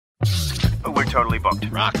totally booked.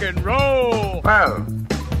 Rock and roll! Well,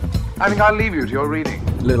 I think I'll leave you to your reading.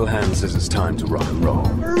 Little Hand says it's time to rock and roll.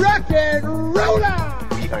 Rock and roller!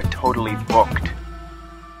 We are totally booked.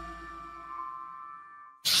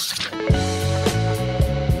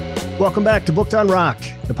 Welcome back to Booked on Rock,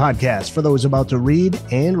 the podcast for those about to read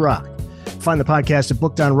and rock. Find the podcast at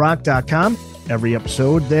bookedonrock.com. Every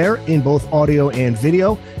episode there in both audio and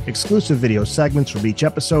video, exclusive video segments from each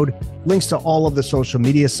episode, links to all of the social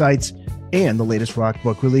media sites, and the latest rock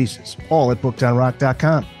book releases, all at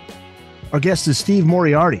bookedonrock.com. Our guest is Steve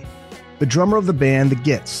Moriarty, the drummer of the band The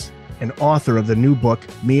Gits, and author of the new book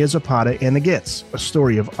Mia Zapata and the Gits, a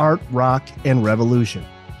story of art, rock, and revolution.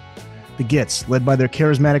 The Gits, led by their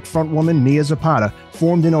charismatic frontwoman Mia Zapata,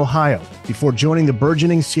 formed in Ohio before joining the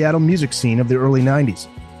burgeoning Seattle music scene of the early 90s.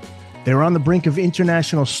 They were on the brink of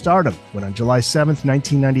international stardom when on July 7th,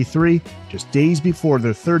 1993, just days before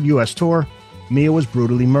their third U.S. tour, Mia was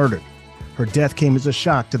brutally murdered. Her death came as a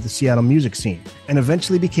shock to the Seattle music scene and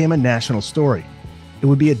eventually became a national story. It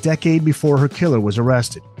would be a decade before her killer was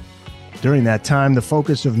arrested. During that time, the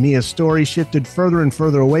focus of Mia's story shifted further and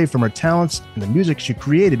further away from her talents and the music she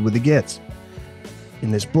created with the Gits. In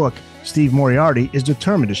this book, Steve Moriarty is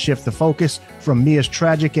determined to shift the focus from Mia's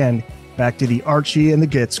tragic end back to the art she and the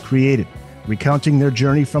Gits created, recounting their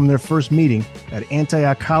journey from their first meeting at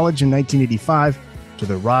Antioch College in 1985 to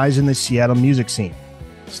the rise in the Seattle music scene.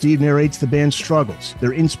 Steve narrates the band's struggles,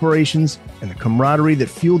 their inspirations, and the camaraderie that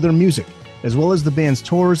fueled their music, as well as the band's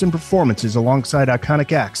tours and performances alongside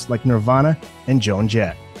iconic acts like Nirvana and Joan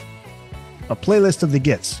Jett. A playlist of the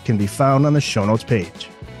Gits can be found on the show notes page.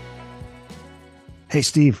 Hey,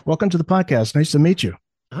 Steve, welcome to the podcast. Nice to meet you.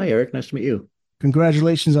 Hi, Eric. Nice to meet you.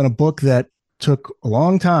 Congratulations on a book that took a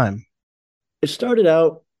long time. It started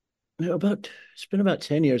out it's been about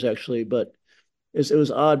 10 years actually, but it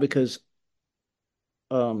was odd because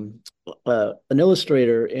an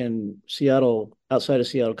illustrator in Seattle, outside of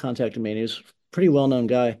Seattle, contacted me, and he's a pretty well-known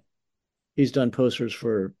guy. He's done posters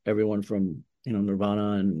for everyone from,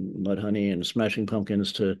 Nirvana and Mudhoney and Smashing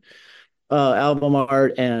Pumpkins to album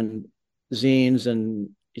art and zines, and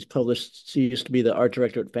he used to be the art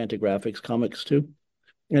director at Fantagraphics Comics too.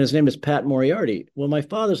 And his name is Pat Moriarty. Well, my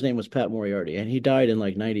father's name was Pat Moriarty, and he died in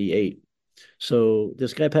like 98. So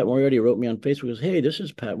this guy, Pat Moriarty, wrote me on Facebook, goes, "Hey, this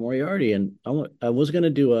is Pat Moriarty. And I was going to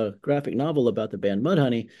do a graphic novel about the band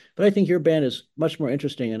Mudhoney, but I think your band is much more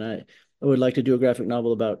interesting. And I would like to do a graphic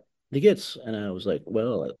novel about the Gits." And I was like,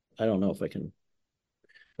 well, I don't know if I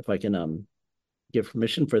can give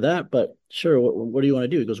permission for that, but sure. What do you want to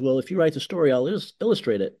do? He goes, "Well, if you write the story, I'll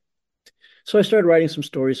illustrate it." So I started writing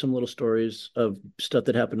some little stories of stuff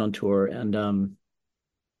that happened on tour. And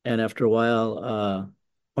after a while,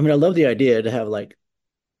 I love the idea to have like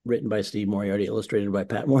written by Steve Moriarty, illustrated by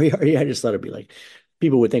Pat Moriarty. I just thought it'd be like,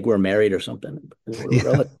 people would think we're married or something.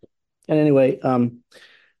 Yeah. And anyway, I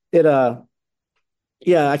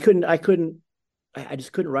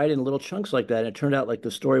just couldn't write in little chunks like that. And it turned out like the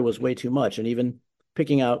story was way too much. And even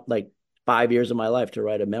picking out like 5 years of my life to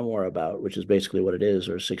write a memoir about, which is basically what it is,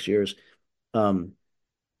 or 6 years,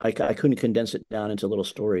 I couldn't condense it down into little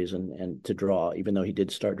stories and to draw, even though he did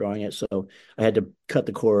start drawing it. So I had to cut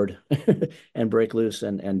the cord and break loose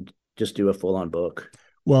and just do a full-on book.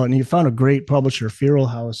 Well, and you found a great publisher, Feral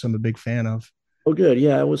House, I'm a big fan of. Oh, good.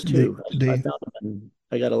 Yeah, I was too. I found them, and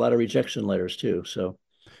I got a lot of rejection letters too. So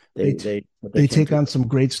they take on some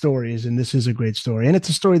great stories, and this is a great story. And it's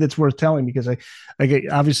a story that's worth telling because I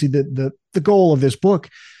get, obviously the goal of this book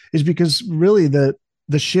is because really the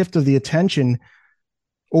shift of the attention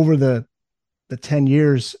over the 10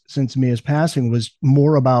 years since Mia's passing was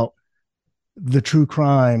more about the true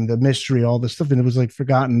crime, the mystery, all this stuff. And it was like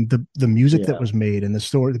forgotten the music that was made and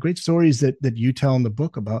the great stories that you tell in the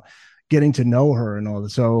book about getting to know her and all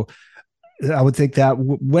that. So I would think that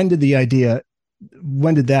when did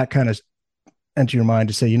that kind of enter your mind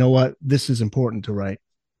to say, you know what, this is important to write?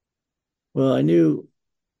 Well,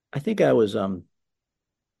 I think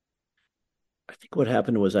what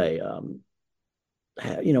happened was I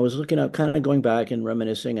was looking at kind of going back and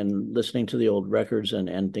reminiscing and listening to the old records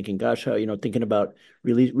and thinking, gosh, how, thinking about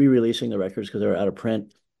re-releasing the records because they were out of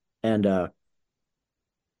print. And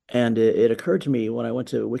it occurred to me when I went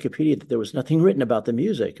to Wikipedia that there was nothing written about the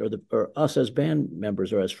music or us as band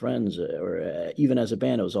members or as friends or even as a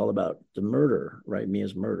band. It was all about the murder, right?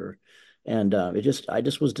 Mia's murder. And I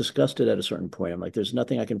just was disgusted at a certain point. I'm like, there's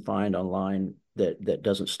nothing I can find online that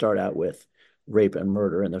doesn't start out with rape and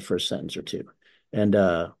murder in the first sentence or two. And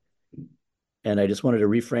I just wanted to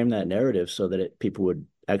reframe that narrative so that people would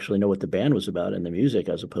actually know what the band was about and the music,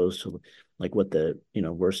 as opposed to like what the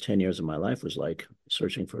worst 10 years of my life was like,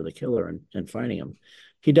 searching for the killer and finding him.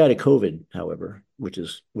 He died of COVID, however, which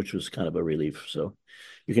was kind of a relief. So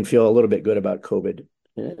you can feel a little bit good about COVID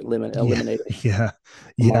eliminated. Yeah.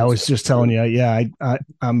 I was just telling you,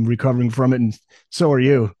 I'm recovering from it, and so are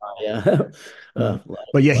you. Yeah. Uh,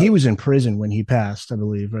 but yeah, he was in prison when he passed, I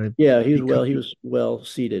believe, right? Yeah, he was well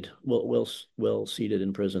seated, well seated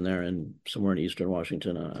in prison there, and somewhere in Eastern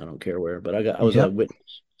Washington. I don't care where, but I was a Yep.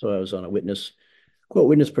 witness, so I was on a witness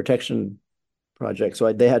protection project.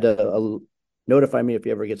 So they had to notify me if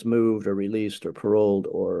he ever gets moved or released or paroled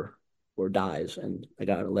or dies, and I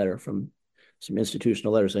got a letter from some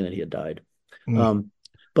institutional letter saying that he had died. Mm.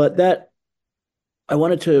 But that I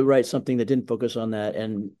wanted to write something that didn't focus on that,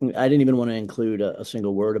 and I didn't even want to include a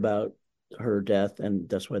single word about her death, and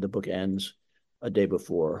that's why the book ends a day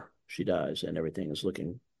before she dies, and everything is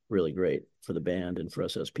looking really great for the band and for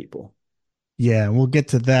us as people. Yeah, we'll get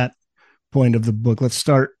to that point of the book. Let's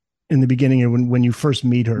start in the beginning when you first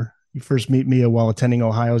meet her. You first meet Mia while attending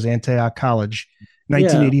Ohio's Antioch College, Yeah.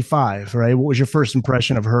 1985, right? What was your first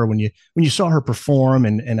impression of her when you saw her perform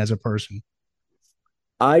and as a person?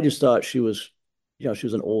 I just thought she was, she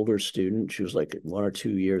was an older student. She was like 1 or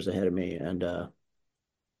 2 years ahead of me, and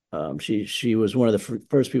she was one of the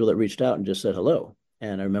first people that reached out and just said hello.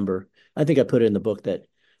 And I remember, I think I put it in the book that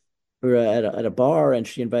we were at a bar, and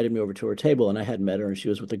she invited me over to her table, and I hadn't met her, and she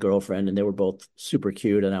was with a girlfriend, and they were both super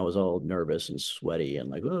cute, and I was all nervous and sweaty and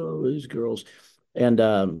like, oh, these girls, and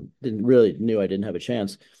didn't really knew I didn't have a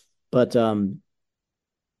chance. But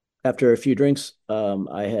after a few drinks,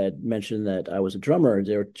 I had mentioned that I was a drummer.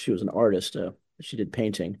 She was an artist. She did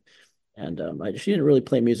painting, and she didn't really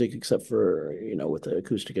play music except for with an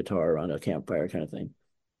acoustic guitar on a campfire kind of thing.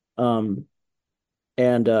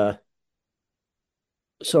 And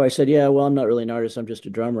So I said, yeah, well, I'm not really an artist. I'm just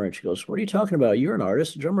a drummer. And she goes, what are you talking about? You're an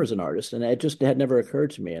artist. A drummer's an artist. And it just had never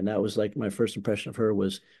occurred to me. And that was like my first impression of her,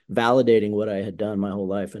 was validating what I had done my whole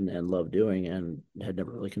life and loved doing, and had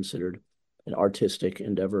never really considered an artistic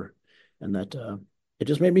endeavor. And that it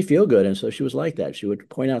just made me feel good. And so she was like that. She would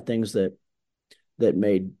point out things that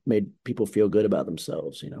made people feel good about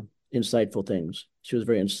themselves, insightful things. She was a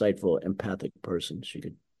very insightful, empathic person. She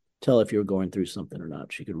could tell if you were going through something or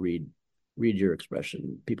not. She could read your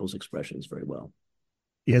people's expressions very well.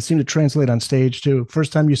 Yeah, it seemed to translate on stage too.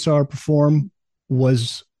 First time you saw her perform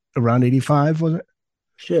was around 85, was it?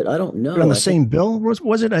 Shit, I don't know. On the same bill,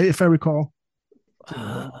 was it, if I recall?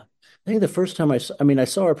 I think the first time I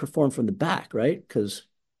saw her perform from the back, right? Because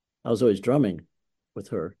I was always drumming with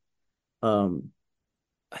her.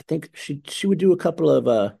 I think she would do a couple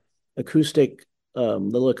of acoustic,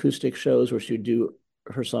 little acoustic shows where she would do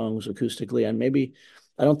her songs acoustically, and maybe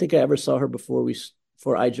I don't think I ever saw her before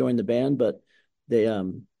I joined the band, but they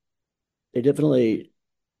definitely,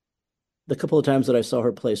 the couple of times that I saw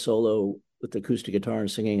her play solo with the acoustic guitar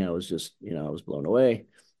and singing, I was just, I was blown away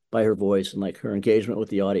by her voice and like her engagement with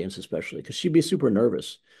the audience, especially because she'd be super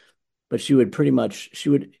nervous, but she would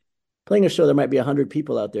playing a show, there might be 100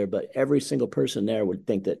 people out there, but every single person there would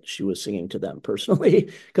think that she was singing to them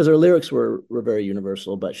personally, because her lyrics were very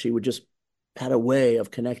universal, but she would just had a way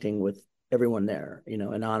of connecting with everyone there,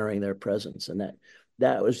 and honoring their presence. And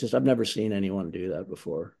that was just, I've never seen anyone do that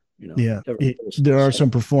before, Yeah. There are some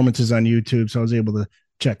performances on YouTube, so I was able to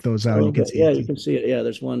check those out. You can see it. You can see it. Yeah.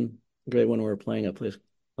 There's one great one where we're playing a place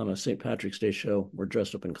on a St. Patrick's Day show. We're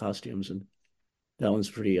dressed up in costumes, and that one's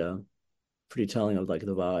pretty telling of like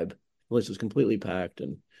the vibe. The place was completely packed,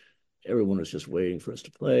 and everyone was just waiting for us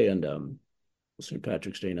to play. And St.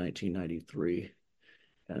 Patrick's Day, 1993.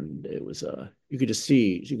 And it was you can just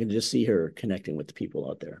see her connecting with the people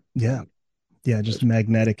out there. Yeah, just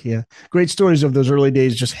magnetic. Yeah, great stories of those early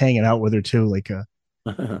days, just hanging out with her too. Like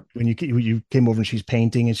when you came over and she's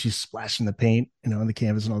painting and she's splashing the paint, on the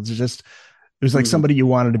canvas and all. It was like somebody you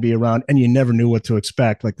wanted to be around, and you never knew what to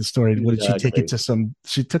expect. Like the story, what did she take it to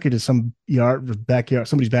she took it to some backyard,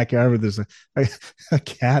 somebody's backyard where there's a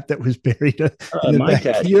cat that was buried in the my back.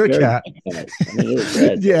 cat. Your cat. It was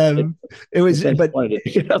dead. Yeah, it was,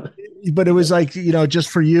 but it was like,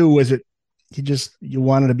 just for you, was it, you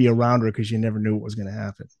wanted to be around her because you never knew what was going to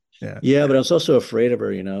happen. Yeah, but I was also afraid of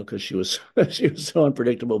her, because she was so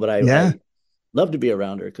unpredictable, but I loved to be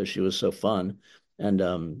around her because she was so fun.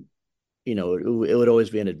 And it would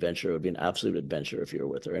always be an adventure. It would be an absolute adventure if you were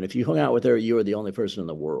with her. And if you hung out with her, you were the only person in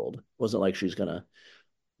the world. It wasn't like she's going to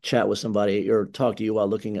chat with somebody or talk to you while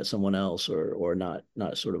looking at someone else, or not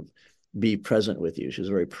sort of be present with you. She was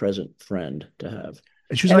a very present friend to have.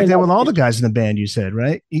 And she was like that with all the guys in the band, you said,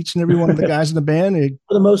 right? Each and every one of the guys in the band.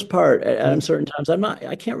 For the most part, at certain times,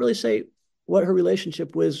 I can't really say what her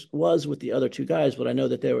relationship was with the other two guys, but I know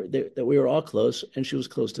that that we were all close, and she was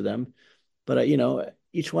close to them. But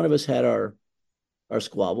each one of us had our our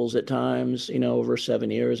squabbles at times, over 7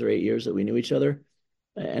 years or 8 years that we knew each other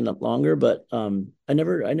and longer. But I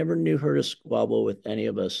never knew her to squabble with any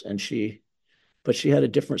of us. But she had a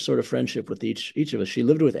different sort of friendship with each of us. She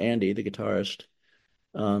lived with Andy, the guitarist.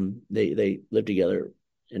 They lived together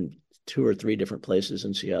in 2 or 3 different places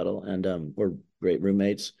in Seattle, and were great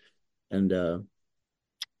roommates. And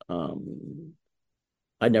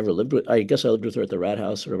I guess I lived with her at the Rat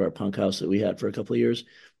House, sort of our punk house that we had for a couple of years.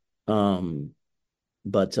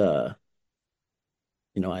 But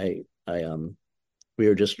we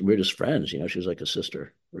were just friends. She was like a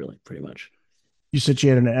sister, really, pretty much. You said she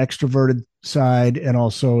had an extroverted side and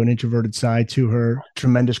also an introverted side to her,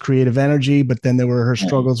 tremendous creative energy, but then there were her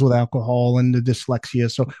struggles with alcohol and the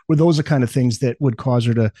dyslexia. So were those the kind of things that would cause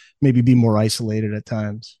her to maybe be more isolated at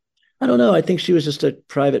times? I don't know. I think she was just a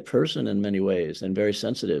private person in many ways and very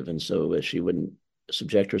sensitive. And so she wouldn't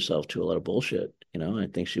subject herself to a lot of bullshit. I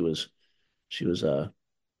think she was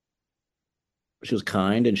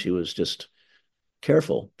kind, and she was just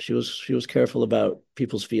careful. She was careful about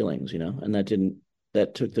people's feelings, and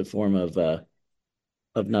that took the form of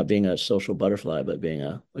not being a social butterfly, but being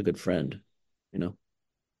a good friend.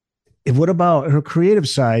 What about her creative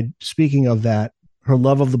side? Speaking of that, her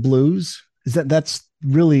love of the blues, that's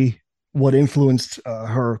really what influenced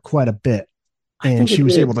her quite a bit, and she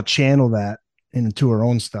was able to channel that into her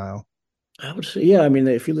own style. I would say, yeah. I mean,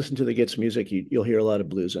 if you listen to the Gits music, you'll hear a lot of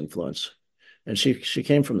blues influence. And she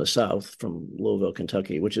came from the South, from Louisville,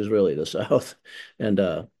 Kentucky, which is really the South, and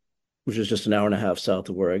which is just an hour and a half south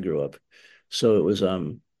of where I grew up. So it was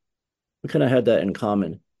we kind of had that in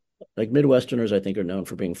common. Like Midwesterners, I think, are known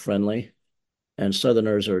for being friendly, and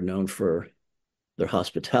Southerners are known for their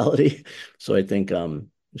hospitality. So I think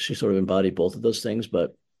she sort of embodied both of those things,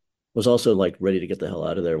 but was also like ready to get the hell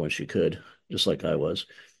out of there when she could, just like I was,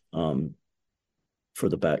 for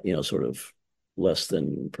the back, sort of less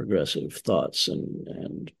than progressive thoughts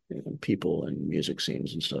and people and music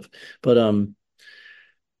scenes and stuff. But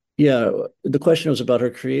yeah, the question was about her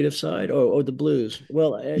creative side or the blues.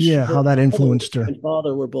 Well, how that influenced her. My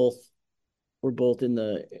father were both in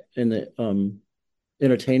the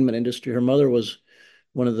entertainment industry. Her mother was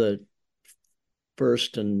one of the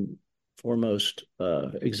first and foremost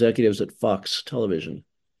executives at Fox Television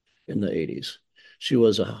in the 80s. She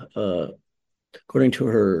was according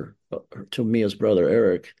to Mia's brother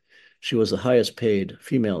Eric, she was the highest paid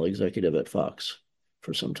female executive at Fox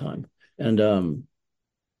for some time. And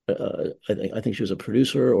I think she was a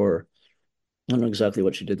producer, or I don't know exactly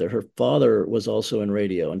what she did there. Her father was also in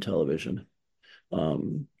radio and television,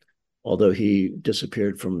 although he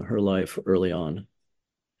disappeared from her life early on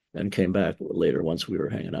and came back later once we were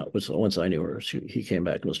hanging out. So once I knew her, he came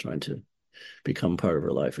back and was trying to become part of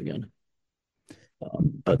her life again.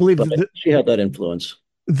 But I believe she had that influence.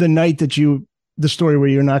 The night that the story where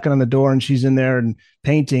you're knocking on the door and she's in there and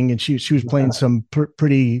painting, and she was playing some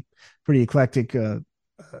pretty eclectic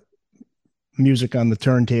music on the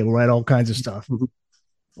turntable, right? All kinds of stuff.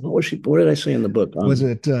 What did I say in the book? Was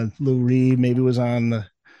it Lou Reed? Maybe was on the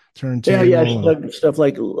turntable. Yeah. Stuff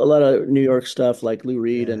like a lot of New York stuff, like Lou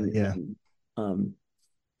Reed, and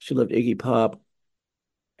she loved Iggy Pop,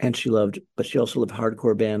 and but she also loved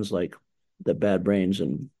hardcore bands like the Bad Brains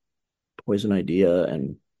and Poison Idea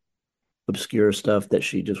and obscure stuff that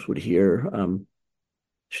she just would hear.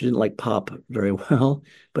 She didn't like pop very well,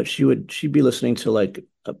 but she'd be listening to like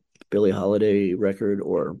a Billie Holiday record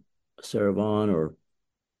or Sarah Vaughan or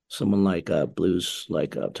someone like blues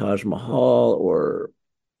like Taj Mahal, or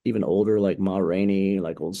even older like Ma Rainey,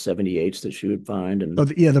 like old 78s that she would find. And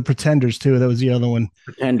the Pretenders too. That was the other one.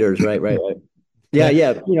 Pretenders, right.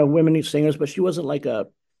 Yeah. Women singers, but she wasn't like a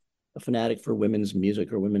fanatic for women's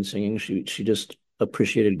music or women singing. She just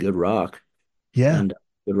appreciated good rock, and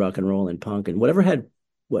good rock and roll and punk, and whatever had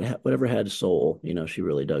soul. She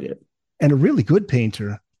really dug it. And a really good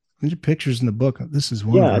painter. There's pictures in the book. This is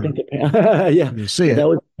one. Yeah, I think. Yeah, you see it.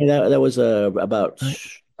 That was about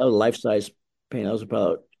a life size paint. That was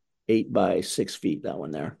about 8 by 6 feet. That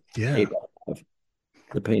one there. Yeah. 8 by 5.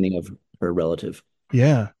 The painting of her relative.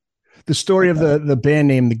 Yeah. The story of the band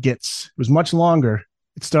name, the Gits, was much longer.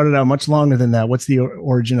 It started out much longer than that. What's the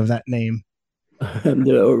origin of that name?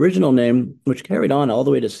 The original name, which carried on all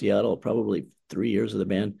the way to Seattle, probably 3 years of the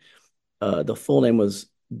band, the full name was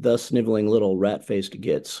The Sniveling Little Rat-Faced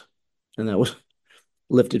Gits. And that was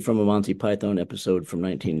lifted from a Monty Python episode from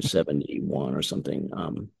 1971 or something,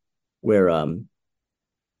 where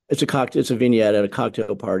it's a vignette at a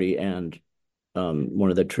cocktail party, and one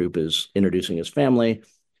of the troupe is introducing his family,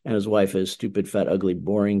 and his wife is stupid, fat, ugly,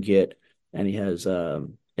 boring Git, and he has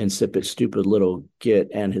insipid, stupid little Git,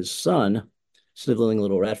 and his son, sniveling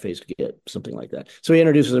little rat-faced Git, something like that. So he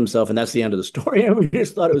introduces himself, and that's the end of the story. And we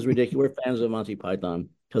just thought it was ridiculous. We're fans of Monty Python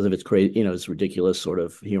because of its crazy, its ridiculous sort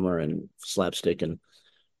of humor and slapstick and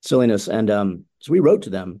silliness. And so we wrote to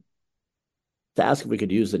them to ask if we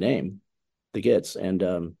could use the name, the Gits, and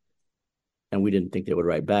we didn't think they would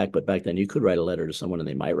write back. But back then, you could write a letter to someone, and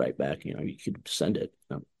they might write back. You could send it.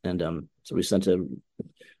 And so we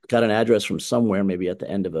got an address from somewhere, maybe at the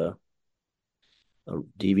end of a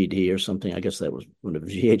DVD or something. I guess that was one of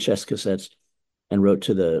the VHS cassettes, and wrote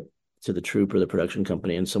to the troupe or the production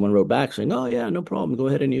company, and someone wrote back saying, "Oh yeah, no problem. Go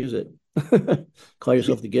ahead and use it. Call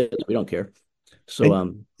yourself the Gits. We don't care."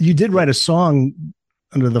 So you did write a song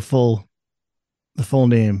under the full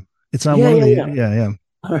name. It's on yeah.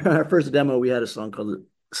 Our first demo, we had a song called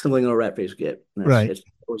 "Sniveling Little Rat Face Git." Right. It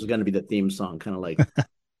was going to be the theme song, kind of like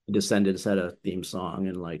Descendants had a theme song,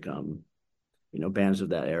 and like bands of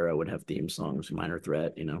that era would have theme songs. Minor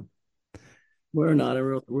Threat,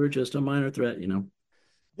 we're just a minor threat.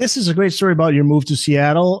 This is a great story about your move to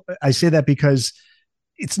Seattle. I say that because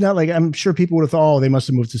it's not like, I'm sure people would have thought, oh, they must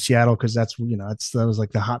have moved to Seattle because that was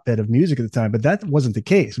like the hotbed of music at the time, but that wasn't the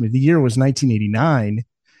case. I mean, the year was 1989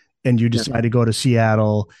 and you decided to go to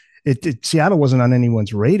Seattle. Seattle wasn't on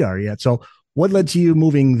anyone's radar yet. So what led to you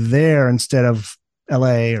moving there instead of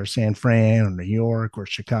LA or San Fran or New York or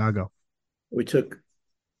Chicago? We took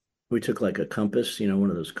like a compass, one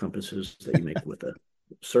of those compasses that you make with the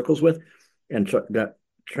circles with, and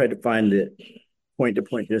tried to find the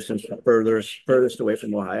point-to-point distance furthest away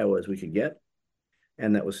from Ohio as we could get,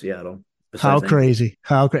 and that was Seattle. How crazy!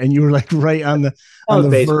 And you were like right on the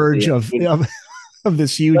verge of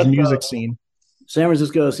this huge music scene. San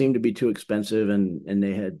Francisco seemed to be too expensive, and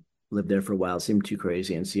they had lived there for a while. It seemed too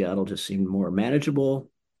crazy, and Seattle just seemed more manageable.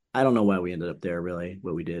 I don't know why we ended up there, really,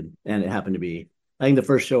 what we did. And it happened to be, I think the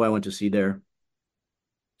first show I went to see there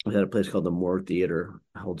was at a place called the Moore Theater.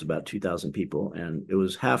 It holds about 2,000 people, and it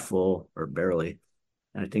was half full or barely.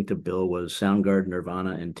 And I think the bill was Soundgarden,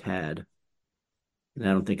 Nirvana, and Tad. And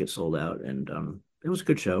I don't think it sold out. And it was a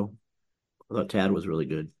good show. I thought Tad was really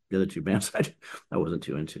good. The other two bands I wasn't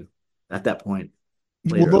too into at that point.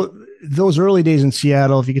 Well, those early days in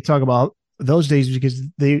Seattle, if you could talk about those days, because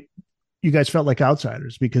you guys felt like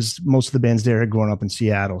outsiders because most of the bands there had grown up in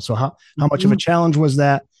Seattle. So how much of a challenge was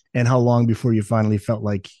that, and how long before you finally felt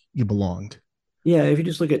like you belonged? Yeah, if you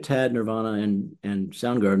just look at Tad, Nirvana, and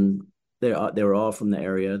Soundgarden, they were all from the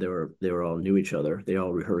area. They were all knew each other. They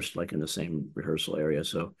all rehearsed like in the same rehearsal area.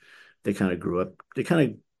 So they kind of grew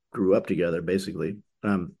up together, basically.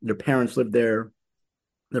 Their parents lived there.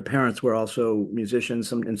 Their parents were also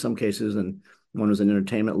musicians in some cases, and one was an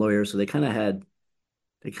entertainment lawyer. So they kind of had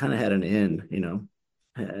an in,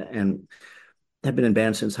 and had been in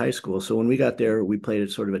bands since high school. So when we got there, we played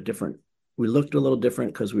it sort of we looked a little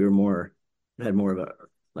different because we had more of a,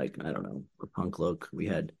 like, I don't know, a punk look. We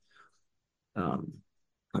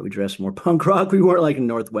dressed more punk rock. We weren't like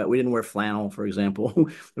Northwest. We didn't wear flannel, for example.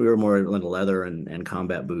 We were more into leather and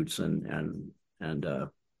combat boots and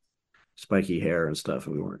spiky hair and stuff.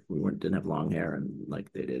 And didn't have long hair and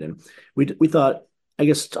like they did. And we thought, I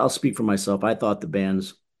guess I'll speak for myself. I thought the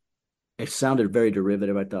bands, it sounded very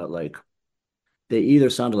derivative. I thought like they either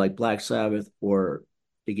sounded like Black Sabbath or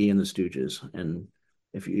Iggy and the Stooges. And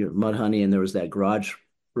if you Mudhoney, and there was that garage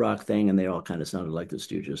rock thing, and they all kind of sounded like the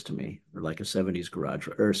Stooges to me, or like a 70s garage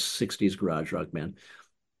or 60s garage rock band.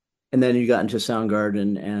 And then you got into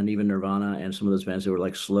Soundgarden and even Nirvana and some of those bands that were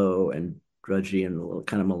like slow and grudgy and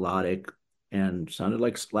kind of melodic and sounded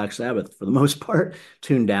like Black Sabbath for the most part,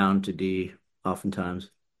 tuned down to D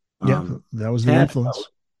oftentimes. Yeah, that was the influence.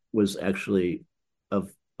 Was actually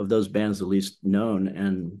of those bands the least known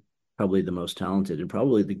and probably the most talented, and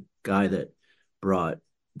probably the guy that brought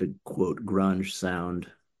the quote grunge sound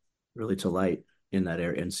really to light in that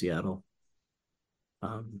area in Seattle.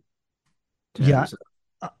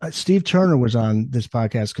 Steve Turner was on this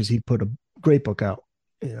podcast because he put a great book out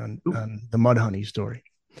on the Mudhoney story.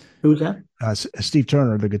 Who was that? Steve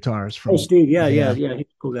Turner, the guitarist from. Oh, Steve, yeah, he's a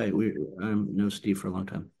cool guy. I know Steve for a long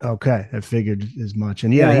time. Okay, I figured as much.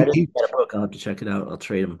 And he got a book. I'll have to check it out. I'll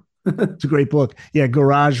trade him. It's a great book. Yeah,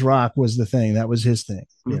 garage rock was the thing. That was his thing.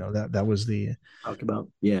 Mm-hmm. That was the talked about.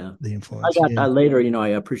 Yeah, the influence. Later, I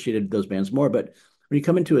appreciated those bands more. But when you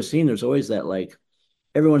come into a scene, there's always that like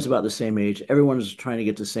everyone's about the same age. Everyone's trying to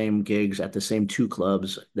get the same gigs at the same two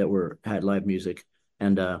clubs that had live music,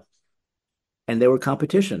 and they were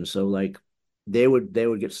competitions. So like they would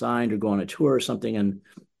get signed or go on a tour or something, and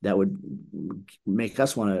that would make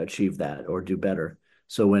us want to achieve that or do better.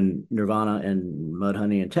 So when Nirvana and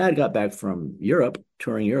Mudhoney and Tad got back from Europe,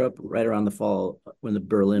 touring Europe right around the fall when the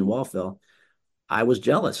Berlin Wall fell, I was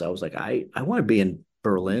jealous. I was like, I want to be in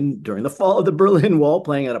Berlin during the fall of the Berlin Wall,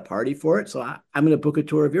 playing at a party for it. So I'm going to book a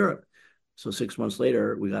tour of Europe. So 6 months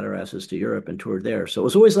later, we got our asses to Europe and toured there. So it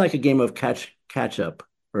was always like a game of catch up,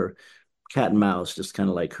 or cat and mouse, just kind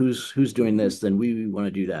of like who's doing this, then we want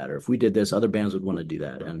to do that. Or if we did this, other bands would want to do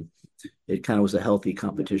that. And it kind of was a healthy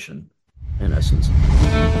competition in essence.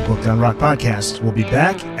 Booked on Rock podcast. We'll be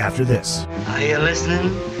back after this. Are you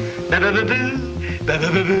listening?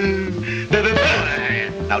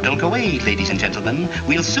 Now don't go away, ladies and gentlemen.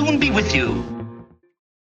 We'll soon be with you.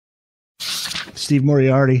 Steve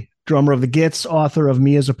Moriarty, drummer of the Gits, author of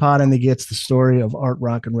Mia Zapata and the Gits, The Story of Art,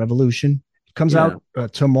 Rock, and Revolution. It comes out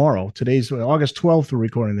tomorrow. Today's August 12th. We're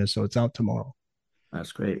recording this, so it's out tomorrow.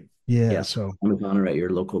 That's great. Yeah. So Mudhoney at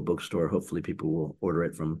your local bookstore. Hopefully people will order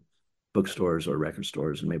it from bookstores or record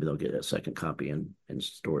stores, and maybe they'll get a second copy in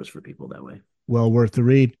stores for people that way. Well worth the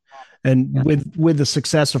read. And with the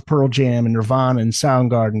success of Pearl Jam and Nirvana and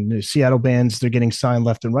Soundgarden, the Seattle bands, they're getting signed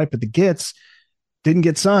left and right, but the Gits didn't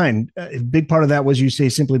get signed. A big part of that was, you say,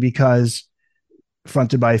 simply because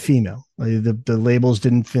fronted by a female. The labels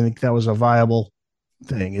didn't think that was a viable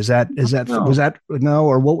thing. Was that no,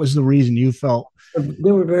 or what was the reason you felt?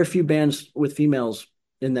 There were very few bands with females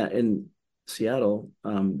in Seattle.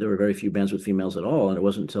 There were very few bands with females at all, and it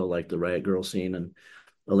wasn't until like the Riot Girl scene and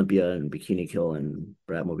Olympia and Bikini Kill and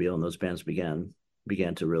Bratmobile and those bands began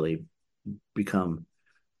to really become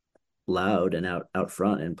loud and out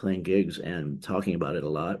front and playing gigs and talking about it a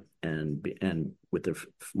lot, and with the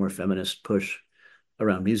more feminist push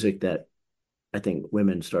around music, that I think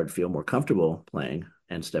women started to feel more comfortable playing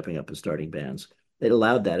and stepping up and starting bands. It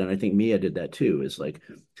allowed that, and I think Mia did that too. Is like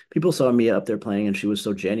people saw Mia up there playing, and she was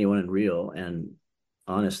so genuine and real and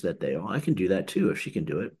honest that I can do that too if she can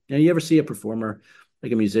do it. And you ever see a performer,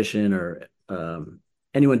 like a musician or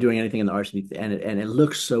anyone doing anything in the arts, and it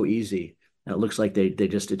looks so easy, and it looks like it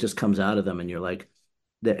just comes out of them, and you're like,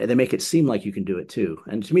 they make it seem like you can do it too.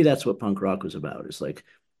 And to me, that's what punk rock was about. It's like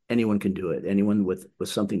anyone can do it. Anyone with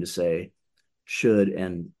something to say should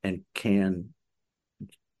and can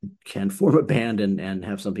form a band and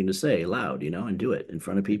have something to say loud, and do it in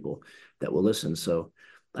front of people that will listen. So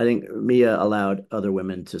I think Mia allowed other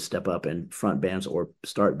women to step up and front bands or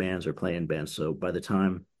start bands or play in bands. So by the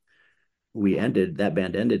time that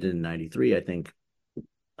band ended in '93, I think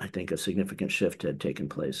a significant shift had taken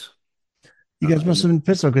place. You guys must have been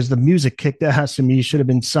pissed off because the music kicked ass, and you should have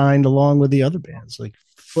been signed along with the other bands.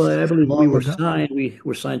 Well, I believe we were signed. We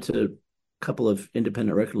were signed to a couple of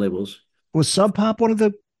independent record labels. Was Sub Pop one of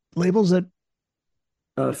the labels that?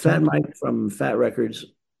 Fat Mike from Fat Records,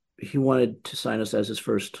 he wanted to sign us as his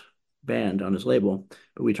first band on his label,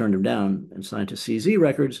 but we turned him down and signed to CZ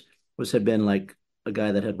Records, which had been like a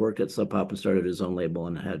guy that had worked at Sub Pop and started his own label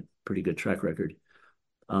and had pretty good track record.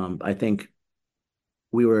 I think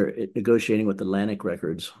we were negotiating with Atlantic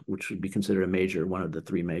Records, which would be considered a major, one of the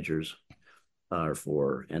three majors, or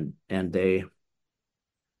four, and they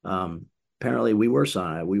apparently we were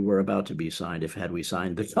signed. We were about to be signed had we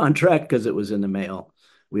signed the contract, because it was in the mail.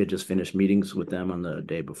 We had just finished meetings with them on the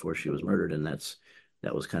day before she was murdered, and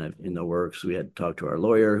that was kind of in the works. We had talked to our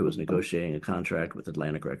lawyer who was negotiating a contract with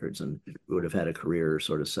Atlantic Records, and we would have had a career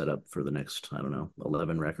sort of set up for the next,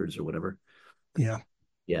 11 records or whatever. Yeah.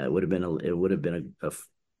 Yeah, it would have been a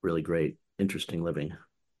really great, interesting living.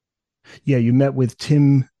 Yeah, you met with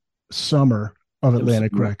Tim Summer of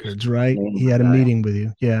Atlantic Records, right? He had a meeting with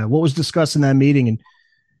you. Yeah. What was discussed in that meeting?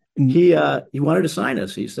 And he wanted to sign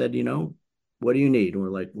us. He said, what do you need? And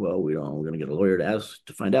we're like, well, we're going to get a lawyer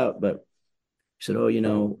to find out. But he said,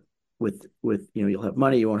 with you'll have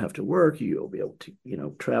money, you won't have to work, you'll be able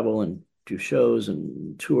to, travel and do shows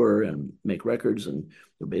and tour and make records, and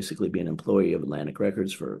you'll basically be an employee of Atlantic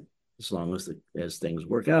Records for as long as things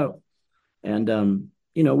work out. And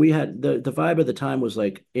we had the vibe at the time was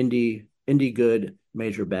like indie good,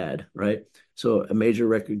 major bad, right? So a major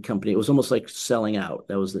record company, it was almost like selling out.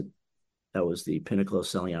 That was the pinnacle of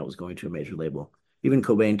selling out, was going to a major label. Even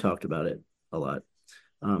Cobain talked about it a lot.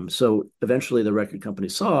 So eventually the record company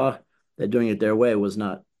saw that doing it their way was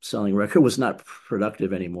not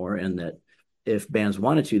productive anymore, and that if bands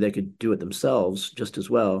wanted to, they could do it themselves just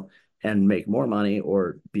as well and make more money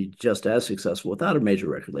or be just as successful without a major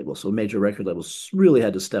record label. So major record labels really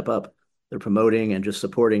had to step up their promoting and just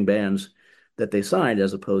supporting bands that they signed,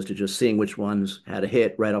 as opposed to just seeing which ones had a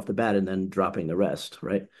hit right off the bat and then dropping the rest,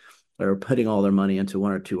 right? Or putting all their money into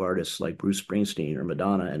one or two artists like Bruce Springsteen or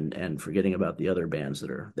Madonna and forgetting about the other bands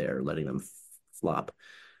that are there, letting them flop.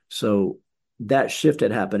 So that shift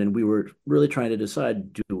had happened, and we were really trying to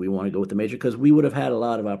decide, do we want to go with the major? Because we would have had a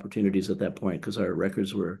lot of opportunities at that point, because our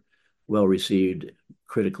records were well received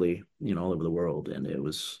critically, all over the world. And it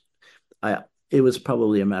was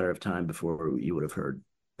probably a matter of time before you would have heard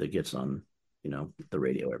the Gits on, the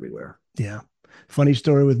radio everywhere. Yeah. Funny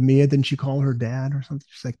story with Mia. Didn't she call her dad or something?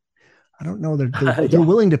 She's like, I don't know. They're Yeah.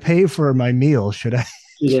 willing to pay for my meal. Should I?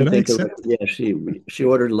 She didn't think of accept? it. Yeah, she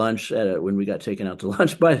ordered lunch when we got taken out to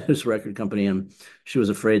lunch by this record company, and she was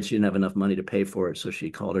afraid she didn't have enough money to pay for it, so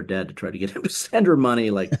she called her dad to try to get him to send her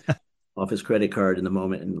money, like off his credit card in the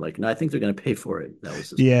moment, and like, no, I think they're going to pay for it. That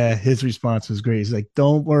was His response was great. He's like,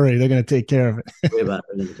 "Don't worry, they're going to take care of it." way about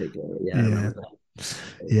it. They're going to take care of it. Yeah, I remember that.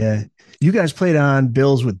 Yeah. You guys played on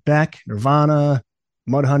bills with Beck, Nirvana,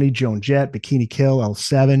 Mudhoney, Joan Jett, Bikini Kill,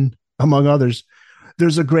 L7, among others.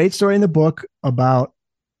 There's a great story in the book about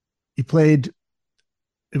you played,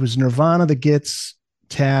 it was Nirvana, the Gits,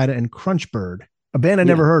 Tad, and Crunchbird, a band I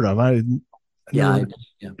never heard of. Yeah.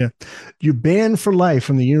 You're banned for life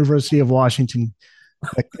from the University of Washington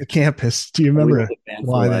campus. Do you remember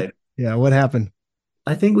why? Yeah, what happened?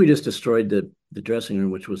 I think we just destroyed the dressing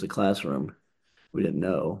room, which was a classroom. We didn't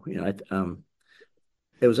know.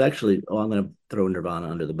 It was actually, I'm going to throw Nirvana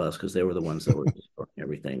under the bus because they were the ones that were destroying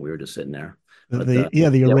everything. We were just sitting there. The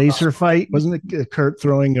eraser fight, wasn't it? Kurt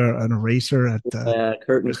throwing an eraser at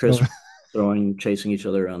Kurt and Chris chasing each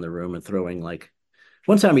other around the room and throwing, like,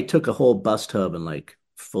 one time he took a whole bus tub and like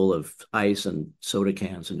full of ice and soda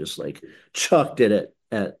cans and just like chucked it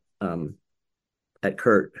at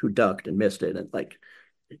Kurt, who ducked and missed it, and like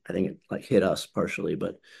I think it like hit us partially,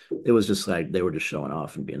 but it was just like they were just showing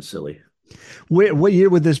off and being silly. What year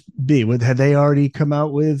would this be? Had they already come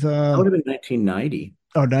out with? That would have been 1990.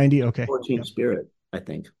 Oh, 90. Okay. 14 Spirit, I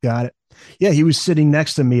think. Got it. Yeah, he was sitting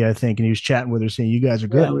next to me, I think, and he was chatting with her, saying, "You guys are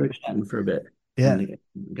good." Yeah, we were chatting for a bit. Yeah, and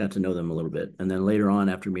got to know them a little bit, and then later on,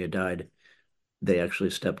 after Mia died, they actually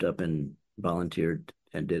stepped up and volunteered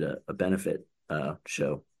and did a benefit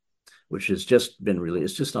show, which has just been released.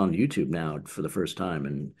 It's just on YouTube now for the first time,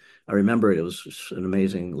 and I remember it was an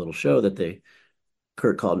amazing little show that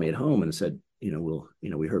Kurt called me at home and said,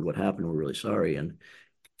 we heard what happened. We're really sorry. And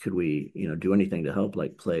could we, do anything to help,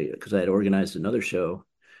 like play? Because I had organized another show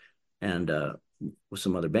and with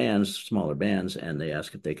some other bands, smaller bands, and they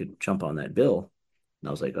asked if they could jump on that bill. And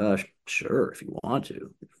I was like, sure, if you want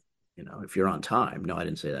to, if you're on time. No, I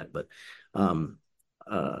didn't say that, but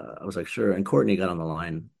I was like, sure. And Courtney got on the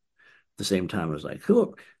line at the same time. I was like,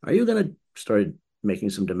 who are you going to start making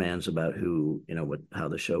some demands about who, how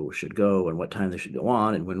the show should go and what time they should go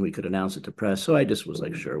on and when we could announce it to press. So I just was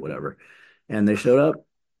like, sure, whatever. And they showed up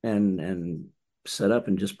and set up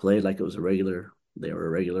and just played like it was they were a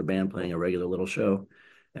regular band playing a regular little show.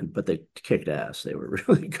 But they kicked ass. They were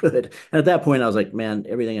really good. And at that point I was like, man,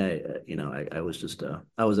 everything I was just,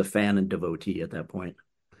 I was a fan and devotee at that point.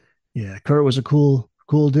 Yeah. Kurt was a cool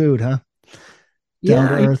dude, huh?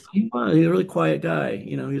 Yeah. He's a really quiet guy.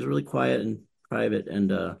 He's really quiet and private,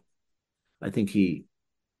 and I think he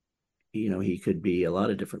could be a lot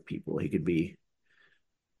of different people. He could be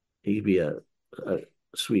a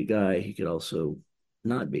sweet guy. He could also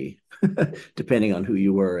not be, depending on who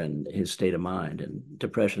you were and his state of mind. And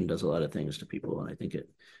depression does a lot of things to people, and I think it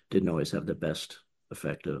didn't always have the best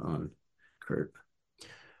effect on Kurt.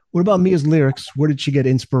 What about Mia's lyrics? Where did she get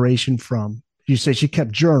inspiration from? You say she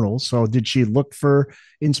kept journals, so did she look for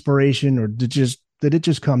inspiration, or did it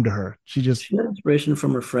just come to her? She had inspiration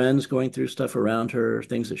from her friends going through stuff around her,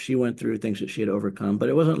 things that she went through, things that she had overcome. But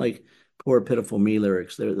it wasn't like poor, pitiful me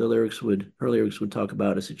lyrics. Her lyrics would talk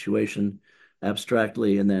about a situation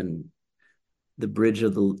abstractly, and then the bridge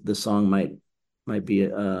of the song might be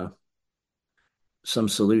some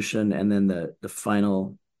solution, and then the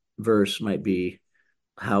final verse might be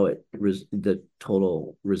how the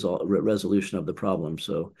total resolution of the problem.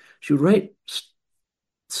 So she would write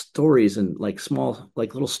stories and like small,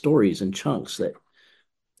 like little stories and chunks that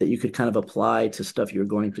you could kind of apply to stuff you were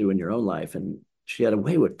going through in your own life. And she had a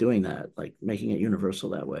way with doing that, like making it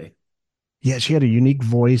universal that way. Yeah, she had a unique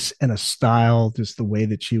voice and a style, just the way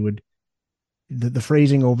that she would, the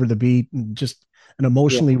phrasing over the beat, and just an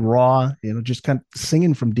emotionally raw, just kind of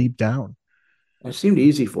singing from deep down. It seemed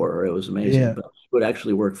easy for her. It was amazing, but she would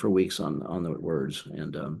actually work for weeks on the words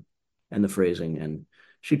and the phrasing. And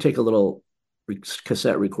she'd take a little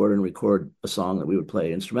cassette recorder and record a song that we would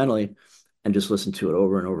play instrumentally and just listen to it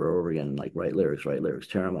over and over and over again, and like write lyrics,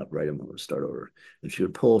 tear them up, write them over, start over. And she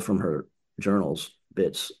would pull from her journals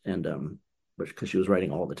bits, and because she was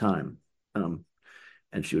writing all the time,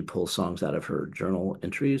 and she would pull songs out of her journal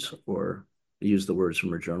entries or use the words from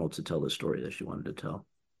her journal to tell the story that she wanted to tell.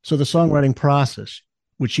 So the songwriting process,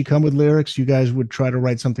 would she come with lyrics? You guys would try to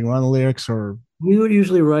write something around the lyrics, or? We would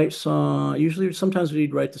usually write sometimes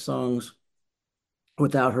we'd write the songs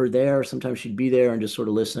without her there. Sometimes she'd be there and just sort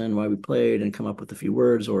of listen while we played and come up with a few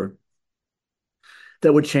words, or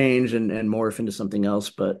that would change and morph into something else.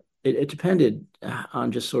 But it depended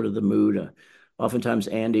on just sort of the mood. Oftentimes,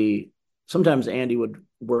 sometimes Andy would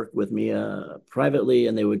work with Mia privately,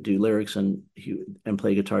 and they would do lyrics and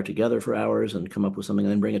play guitar together for hours and come up with something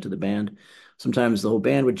and then bring it to the band. Sometimes the whole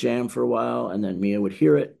band would jam for a while, and then Mia would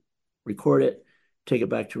hear it, record it, take it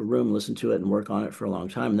back to her room, listen to it, and work on it for a long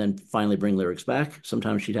time, and then finally bring lyrics back.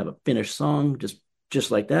 Sometimes she'd have a finished song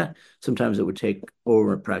just like that. Sometimes it would take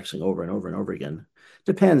practicing over and over and over again.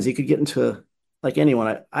 Depends. You could get into, like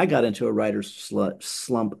anyone. I got into a writer's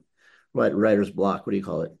slump, writer's block. What do you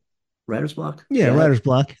call it? Writer's block? Yeah, writer's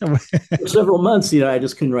block. For several months, I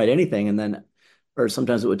just couldn't write anything. And then, or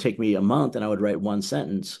sometimes it would take me a month and I would write one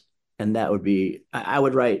sentence. And that would be, I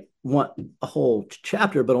would write a whole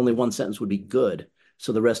chapter, but only one sentence would be good.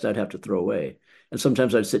 So the rest I'd have to throw away. And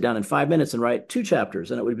sometimes I'd sit down in 5 minutes and write 2 chapters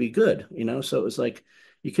and it would be good, So it was like,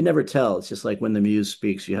 you can never tell. It's just like when the muse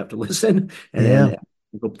speaks, you have to listen and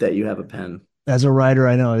hope that you have a pen. As a writer,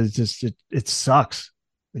 I know it sucks.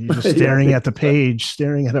 You're just staring at the page,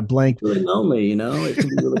 staring at a blank. It's really lonely, It can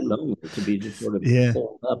be really lonely to be just sort of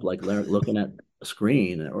pulled up, like looking at a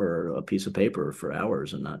screen or a piece of paper for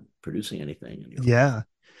hours and not producing anything. Yeah.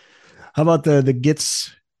 How about the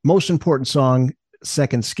Gits most important song,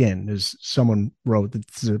 Second Skin? Is someone wrote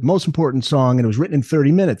it's the most important song, and it was written in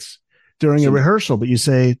 30 minutes during a rehearsal, but you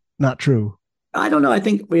say not true. I don't know. I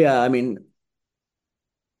think, I mean,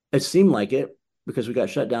 it seemed like it because we got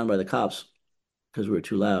shut down by the cops because we were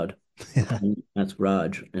too loud. Yeah. That's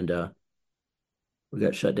garage, and we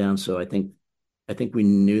got shut down. So I think we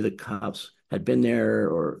knew the cops had been there,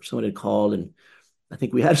 or someone had called, and I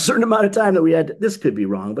think we had a certain amount of time that we had. This could be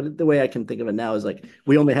wrong, but the way I can think of it now is like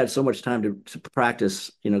we only had so much time to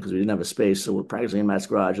practice, because we didn't have a space. So we're practicing in Matt's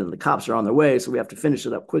garage, and the cops are on their way, so we have to finish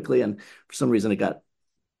it up quickly. And for some reason, it got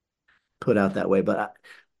put out that way. But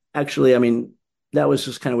actually, I mean, that was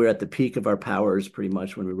just kind of, we were at the peak of our powers pretty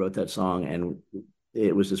much when we wrote that song, and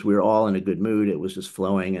it was just, we were all in a good mood. It was just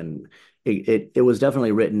flowing, and it was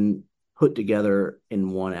definitely put together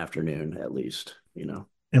in one afternoon at least.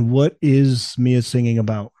 And what is Mia singing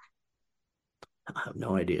about? I have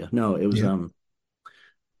no idea. No, it was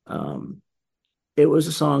it was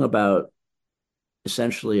a song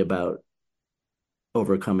essentially about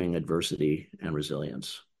overcoming adversity and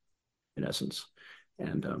resilience, in essence.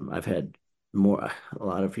 And I've had a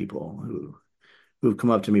lot of people who've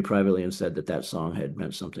come up to me privately and said that song had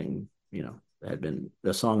meant something, had been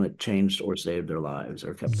the song that changed or saved their lives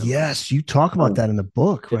or kept them. Yes, you talk about that in the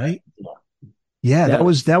book, right? Yeah, that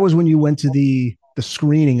was when you went to the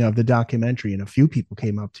screening of the documentary, and a few people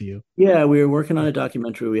came up to you. Yeah, we were working on a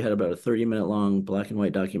documentary. We had about a 30-minute long black and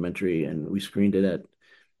white documentary, and we screened it at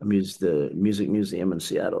the Music Museum in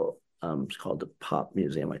Seattle. It's called the Pop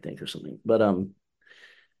Museum, I think, or something. But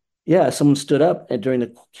someone stood up during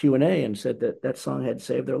the Q&A and said that song had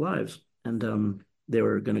saved their lives, and they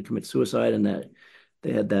were going to commit suicide, and that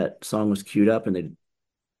they had that song was queued up, and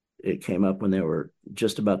it came up when they were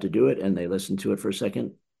just about to do it, and they listened to it for a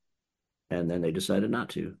second, and then they decided not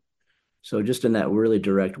to. So just in that really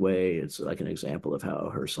direct way, it's like an example of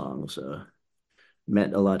how her songs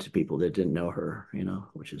meant a lot to people that didn't know her,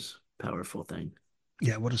 which is a powerful thing.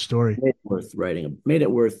 Yeah, what a story. Made it worth writing. Made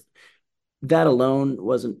it worth. That alone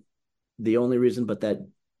wasn't the only reason, but that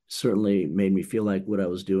certainly made me feel like what I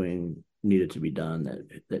was doing needed to be done,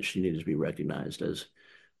 that she needed to be recognized as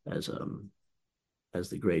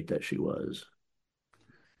the great that she was.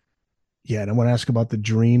 Yeah, and I want to ask about the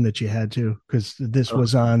dream that you had too, because this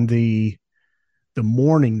was on the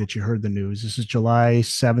morning that you heard the news. This is July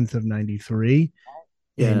 7th of 93.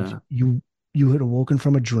 Yeah. And you had awoken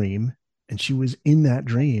from a dream, and she was in that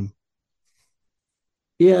dream.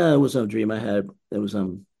 Yeah, it was a dream I had. It was I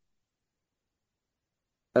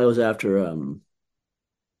was after I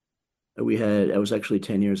was actually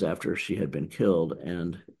 10 years after she had been killed,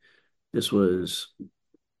 and this was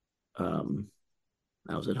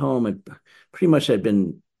I was at home. I pretty much had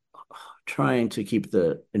been trying to keep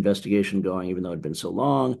the investigation going, even though it had been so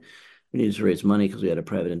long. We needed to raise money because we had a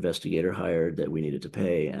private investigator hired that we needed to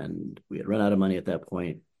pay, and we had run out of money at that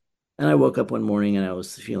point. And I woke up one morning and I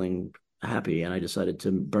was feeling happy, and I decided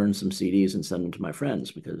to burn some CDs and send them to my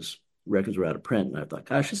friends because records were out of print. And I thought,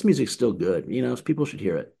 gosh, this music's still good. People should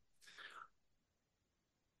hear it.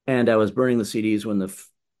 And I was burning the CDs when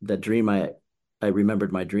that dream, I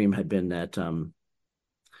remembered my dream had been that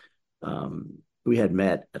we had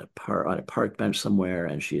met at a park on a park bench somewhere,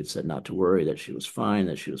 and she had said not to worry, that she was fine,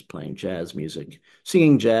 that she was playing jazz music,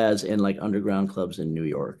 singing jazz in like underground clubs in New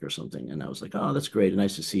York or something. And I was like, oh, that's great.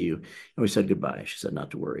 Nice to see you. And we said goodbye. She said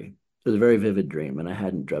not to worry. It was a very vivid dream, and I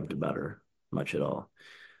hadn't dreamt about her much at all.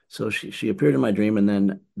 So she appeared in my dream, and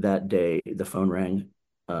then that day the phone rang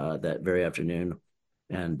that very afternoon,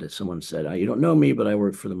 and someone said, you don't know me, but I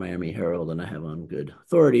work for the Miami Herald, and I have on good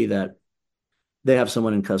authority that they have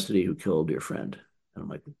someone in custody who killed your friend. And I'm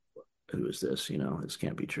like, who is this? This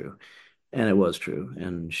can't be true. And it was true.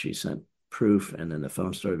 And she sent proof, and then the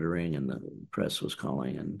phone started to ring, and the press was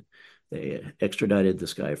calling, and they extradited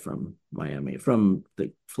this guy from Miami, from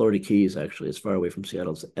the Florida Keys, actually, as far away from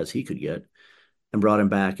Seattle as he could get, and brought him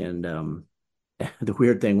back. And the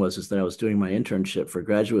weird thing is that I was doing my internship for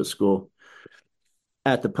graduate school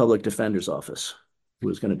at the public defender's office, who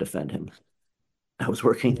was going to defend him. I was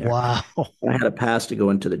working there. Wow. I had a pass to go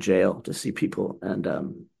into the jail to see people. And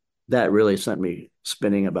that really sent me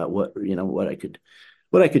spinning about what I could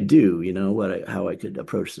do, how I could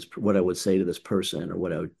approach this, what I would say to this person, or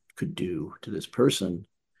what I could do to this person.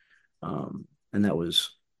 And that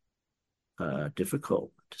was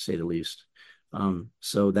difficult, to say the least.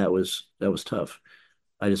 So that was tough.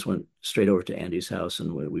 I just went straight over to Andy's house,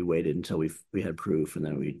 and we waited until we had proof, and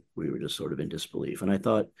then we were just sort of in disbelief. And I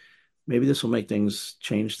thought, maybe this will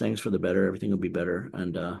change things for the better. Everything will be better.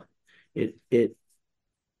 And it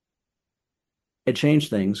changed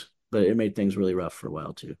things, but it made things really rough for a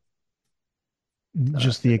while too.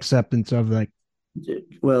 Just the acceptance of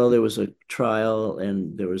well, there was a trial,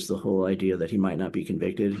 and there was the whole idea that he might not be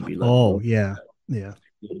convicted. He'd be yeah.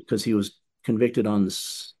 Because he was convicted on the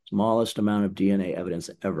smallest amount of DNA evidence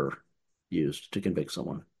ever used to convict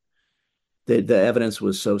someone. The evidence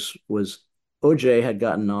was OJ had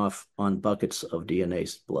gotten off on buckets of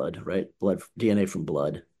DNA blood, right? DNA from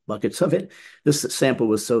blood, buckets of it. This sample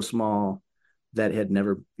was so small that it had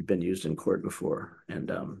never been used in court before.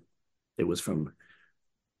 And it was from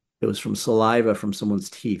saliva from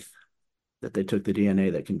someone's teeth that they took the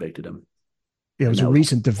DNA that convicted him. Yeah, it was a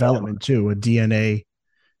recent development too, a DNA.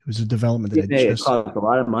 It was a development that it cost a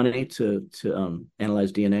lot of money to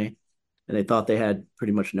analyze DNA. And they thought they had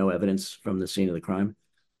pretty much no evidence from the scene of the crime.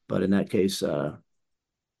 But in that case, the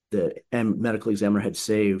medical examiner had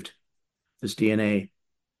saved this DNA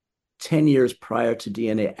 10 years prior to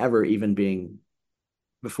DNA ever even being,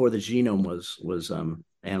 before the genome was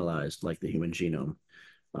analyzed, like the human genome.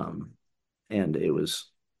 And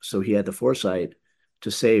so he had the foresight to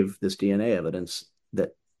save this DNA evidence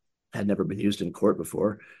that had never been used in court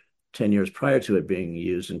before, 10 years prior to it being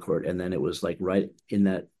used in court. And then it was like right in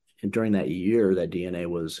that, and during that year, that DNA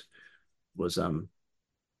was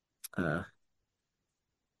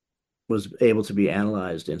able to be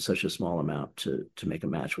analyzed in such a small amount to make a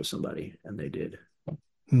match with somebody, and they did.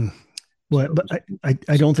 Well, so, but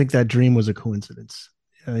I don't think that dream was a coincidence.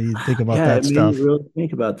 You think about that stuff. Really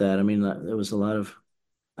think about that. I mean, there was a lot of.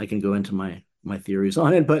 I can go into my theories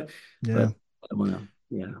on it, but I want to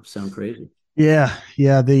sound crazy. Yeah.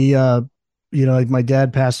 Like my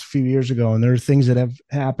dad passed a few years ago, and there are things that have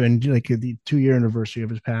happened, like the 2-year anniversary of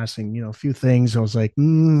his passing, a few things. I was like, I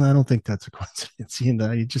don't think that's a coincidence.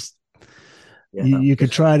 You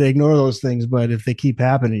could try to ignore those things, but if they keep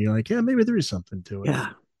happening, you're like, yeah, maybe there is something to it.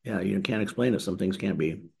 Yeah. You can't explain it. Some things can't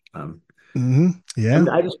be. Yeah. And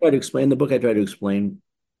I just try to explain the book. I try to explain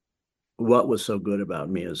what was so good about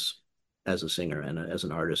me as a singer and as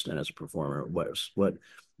an artist and as a performer.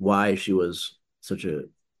 Why she was such an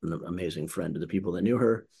amazing friend to the people that knew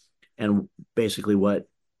her, and basically what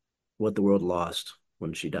the world lost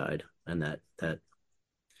when she died. And that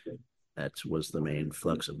was the main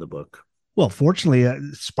flux of the book. Well, fortunately,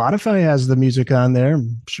 Spotify has the music on there.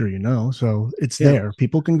 I'm sure so it's there.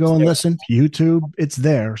 People can go and listen. YouTube, it's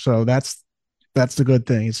there. So that's the good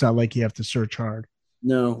thing. It's not like you have to search hard.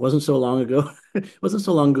 No, it wasn't so long ago. It wasn't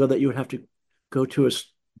so long ago that you would have to go to a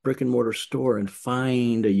brick and mortar store and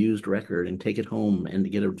find a used record and take it home and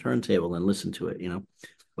get a turntable and listen to it.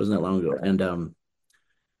 Wasn't that long ago. And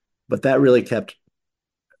but that really kept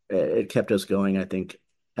us going. I think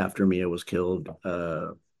after Mia was killed,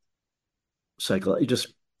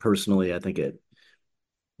 just personally, I think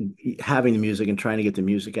having the music and trying to get the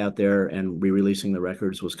music out there and re-releasing the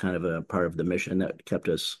records was kind of a part of the mission that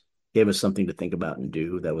gave us something to think about and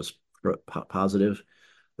do that was positive.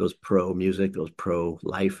 Those pro music, those pro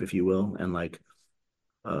life, if you will. And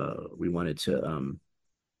we wanted to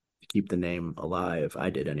keep the name alive. I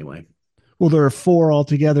did anyway. Well, there are 4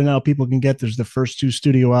 altogether now people can get. There's the first 2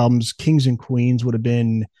 studio albums. Kings and Queens would have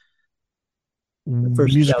been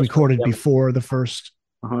music recorded before the first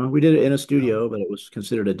We did it in a studio, but it was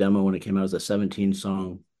considered a demo when it came out as a 17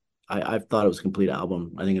 song. I thought it was a complete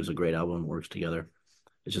album. I think it was a great album. Works together.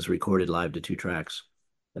 It's just recorded live to two tracks.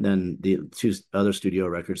 And then the two other studio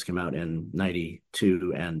records came out in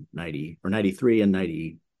 92 and 90, or 93 and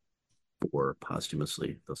 94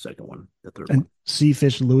 posthumously. The second one, the third And one. Sea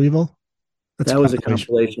Fish Louisville. That was a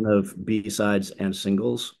compilation of B-sides and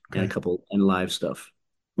singles and a couple and live stuff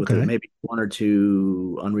with maybe one or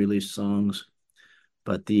two unreleased songs.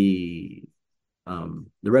 But the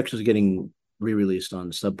records are getting re-released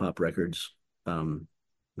on Sub Pop Records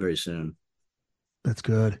very soon. That's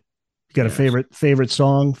good. You got a favorite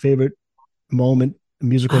song, favorite moment,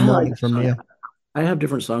 musical moment from Mia? I have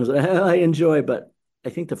different songs that I enjoy, but I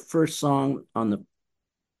think the first song on the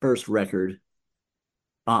first record,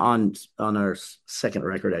 on our second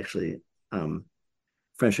record actually,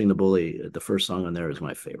 Frenching the Bully, the first song on there is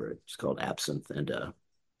my favorite. It's called Absinthe, and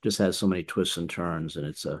just has so many twists and turns, and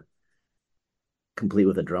it's complete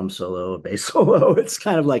with a drum solo, a bass solo. It's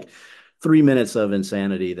kind of like 3 minutes of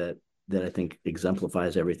insanity that I think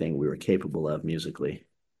exemplifies everything we were capable of musically.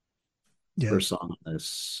 Yeah. First song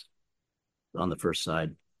on the first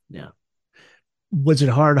side. Yeah. Was it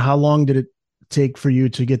hard? How long did it take for you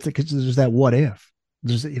to get because there's that what if?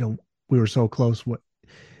 There's, we were so close. What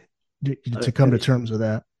to come to terms with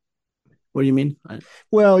that? What do you mean?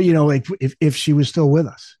 Well, like if she was still with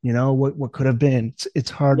us, what could have been. It's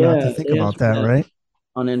hard not to think about that, right?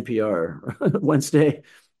 On NPR Wednesday,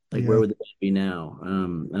 where would they be now?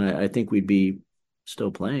 And I think we'd be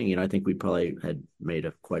still playing. I think we probably had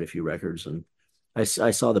made quite a few records, and I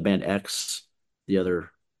saw the band X the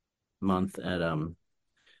other month at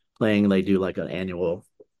playing. They do like an annual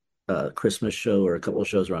Christmas show or a couple of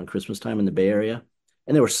shows around Christmas time in the Bay Area.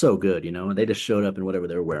 And they were so good, and they just showed up in whatever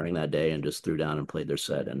they were wearing that day and just threw down and played their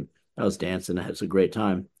set. And I was dancing. I had a great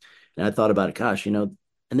time. And I thought about it, gosh, and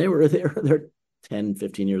they're 10,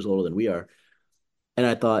 15 years older than we are. And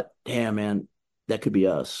I thought, damn, man, that could be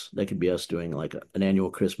us. That could be us doing like an annual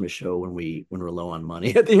Christmas show when we're low on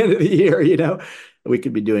money at the end of the year, we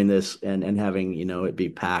could be doing this and having, it be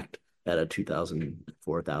packed at a 2,000,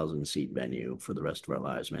 4,000 seat venue for the rest of our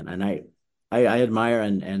lives, man. And I admire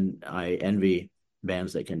and I envy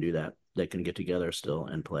bands that can do that can get together still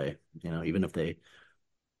and play, even if they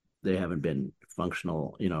haven't been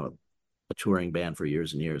functional, a touring band for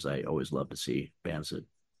years and years. I always love to see bands that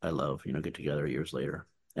I love, get together years later.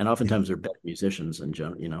 And oftentimes they're better musicians and,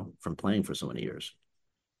 from playing for so many years.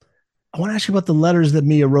 I want to ask you about the letters that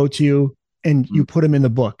Mia wrote to you and you put them in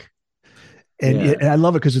the book. And I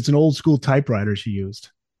love it because it's an old school typewriter she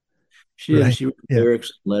used. She wrote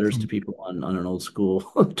lyrics, letters to people on an old school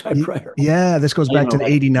typewriter. Yeah, this goes back to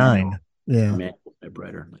 89. Yeah.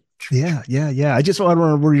 Typewriter. Yeah. I just want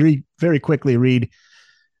to very quickly read.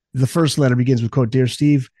 The first letter begins with, quote, "Dear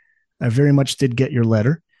Steve, I very much did get your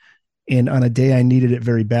letter. And on a day I needed it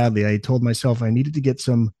very badly, I told myself I needed to get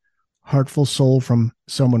some heartful soul from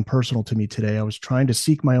someone personal to me today. I was trying to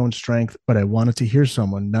seek my own strength, but I wanted to hear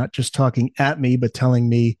someone not just talking at me, but telling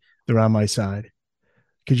me they're on my side."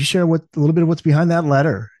 Could you share a little bit of what's behind that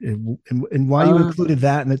letter and why you included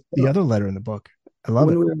that in the other letter in the book? I love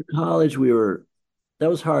it. When we were in college, that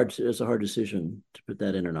was hard. It was a hard decision to put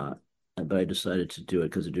that in or not, but I decided to do it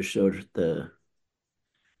because it just showed the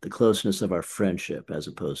closeness of our friendship as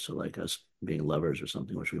opposed to like us being lovers or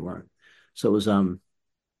something, which we weren't. So it was and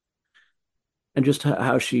just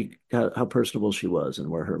how personable she was and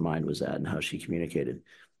where her mind was at and how she communicated.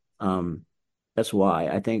 That's why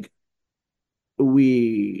I think a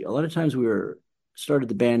lot of times we started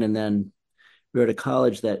the band and then we were at a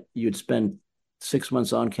college that you'd spend 6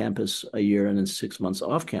 months on campus a year and then 6 months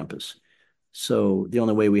off campus. So the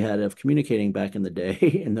only way we had of communicating back in the day,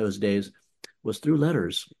 in those days, was through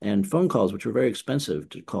letters and phone calls, which were very expensive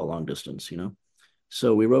to call long distance,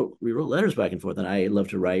 So we wrote letters back and forth, and I loved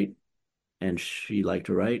to write and she liked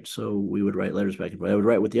to write. So we would write letters back and forth. I would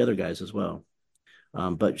write with the other guys as well.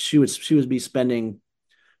 But she would be spending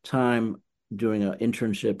time doing an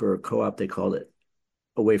internship or a co-op, they called it,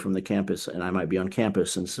 away from the campus, and I might be on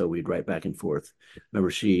campus, and so we'd write back and forth.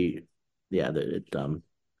 Remember,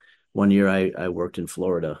 one year I worked in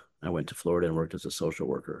Florida. I went to Florida and worked as a social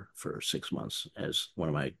worker for 6 months as one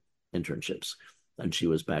of my internships, and she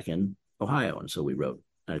was back in Ohio, and so we wrote.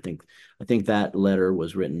 I think that letter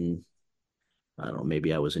was written, I don't know,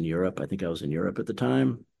 maybe I was in Europe. I think I was in Europe at the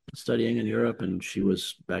time, studying in Europe, and she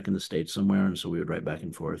was back in the States somewhere, and so we would write back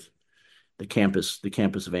and forth. The campus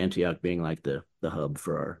of Antioch being like the hub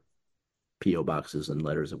for our PO boxes and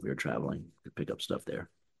letters if we were traveling to pick up stuff there.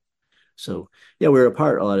 So yeah, we were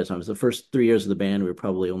apart a lot of times. The first 3 years of the band, we were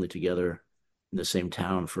probably only together in the same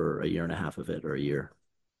town for a year and a half of it, or a year.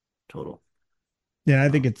 total. Yeah, I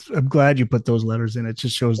think I'm glad you put those letters in. It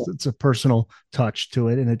just shows it's a personal touch to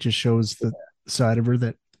it, and it just shows the side of her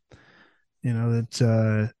that,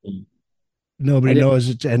 nobody knows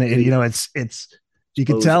it. And it's, you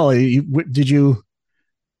can tell, it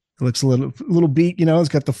looks a little beat, it's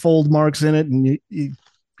got the fold marks in it. And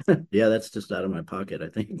yeah, that's just out of my pocket, I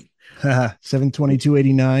think.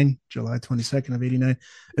 7/22/89, July 22nd of 89.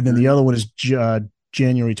 And then the other one is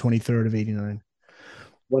January 23rd of 89.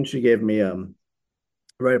 One she gave me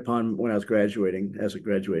right upon when I was graduating as a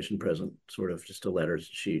graduation present, sort of just a letter.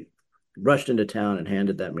 She rushed into town and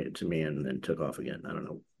handed that to me and then took off again. I don't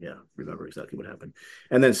know. Yeah, remember exactly what happened.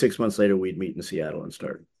 And then 6 months later, we'd meet in Seattle and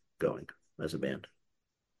start going as a band.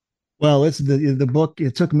 Well, it's the book.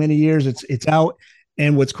 It took many years. It's out.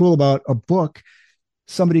 And what's cool about a book,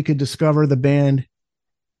 somebody could discover the band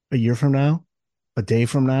a year from now, a day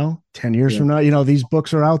from now, 10 years from now. These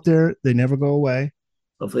books are out there. They never go away.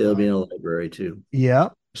 Hopefully they'll be in a library too. Yeah.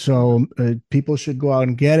 So people should go out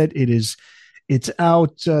and get it. It's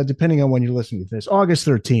out depending on when you're listening to this, August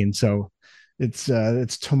 13th. So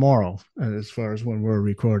it's tomorrow as far as when we're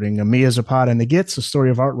recording. Mia Zapata and the Gits, a story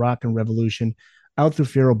of art, rock, and revolution, out through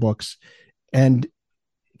Firo Books. And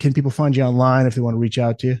can people find you online if they want to reach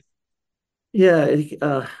out to you?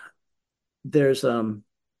 Yeah. There's boy,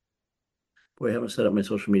 I haven't set up my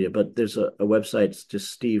social media, but there's a website. It's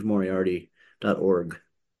just stevemoriarty.org.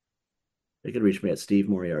 They could reach me at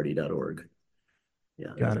stevemoriarty.org.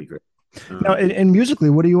 Yeah, that'd be great. Now, and musically,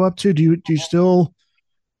 what are you up to? Do you still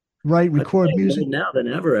record music? Now than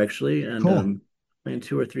ever, actually. And cool. Playing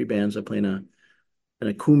 2 or 3 bands. I play in a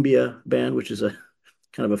cumbia band, which is a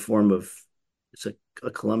kind of a form of, it's a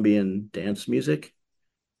Colombian dance music,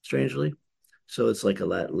 strangely. So it's like a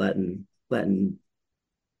Latin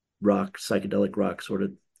rock, psychedelic rock sort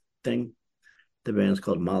of thing. The band's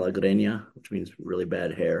called Malagrena, which means really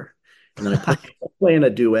bad hair. And then I play in a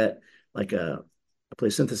duet, I play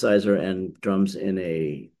synthesizer and drums in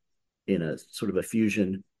a sort of a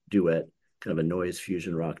fusion duet, kind of a noise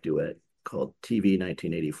fusion rock duet called TV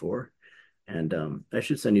 1984. And I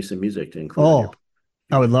should send you some music to include. Oh,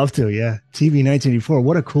 I would love to. Yeah. TV 1984.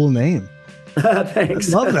 What a cool name.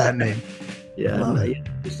 Thanks. I love that name. Yeah.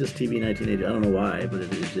 It's just TV 1980. I don't know why, but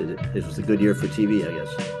it was a good year for TV, I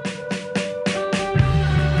guess.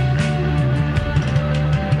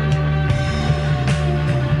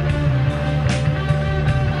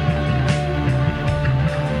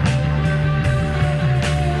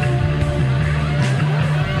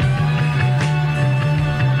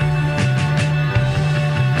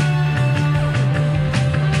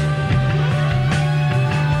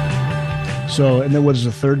 So, and then what is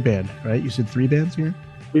the third band, right? You said 3 bands here?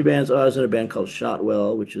 3 bands. I was in a band called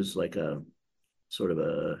Shotwell, which is like a sort of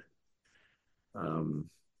a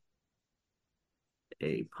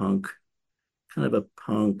punk, kind of a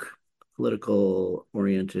punk, political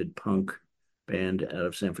oriented punk band out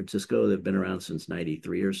of San Francisco. They've been around since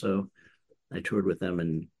 93 or so. I toured with them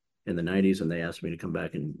in the 90s and they asked me to come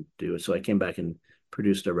back and do it. So I came back and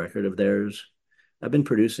produced a record of theirs. I've been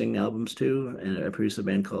producing albums too. And I produced a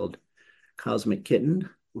band called Cosmic Kitten,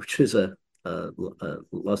 which is a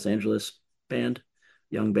Los Angeles band,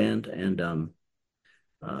 young band, and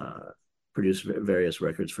produce various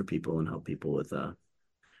records for people and help people with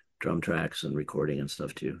drum tracks and recording and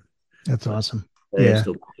stuff too. That's awesome. I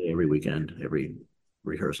still play every weekend,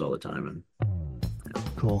 rehearse all the time. And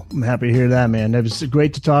cool. I'm happy to hear that, man. It was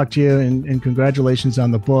great to talk to you, and congratulations on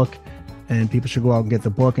the book. And people should go out and get the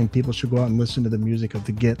book, and people should go out and listen to the music of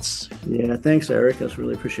the Gits. Yeah, thanks, Eric. I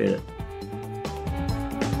really appreciate it.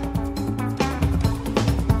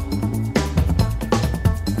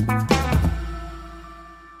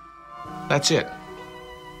 That's it.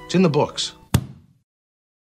 It's in the books.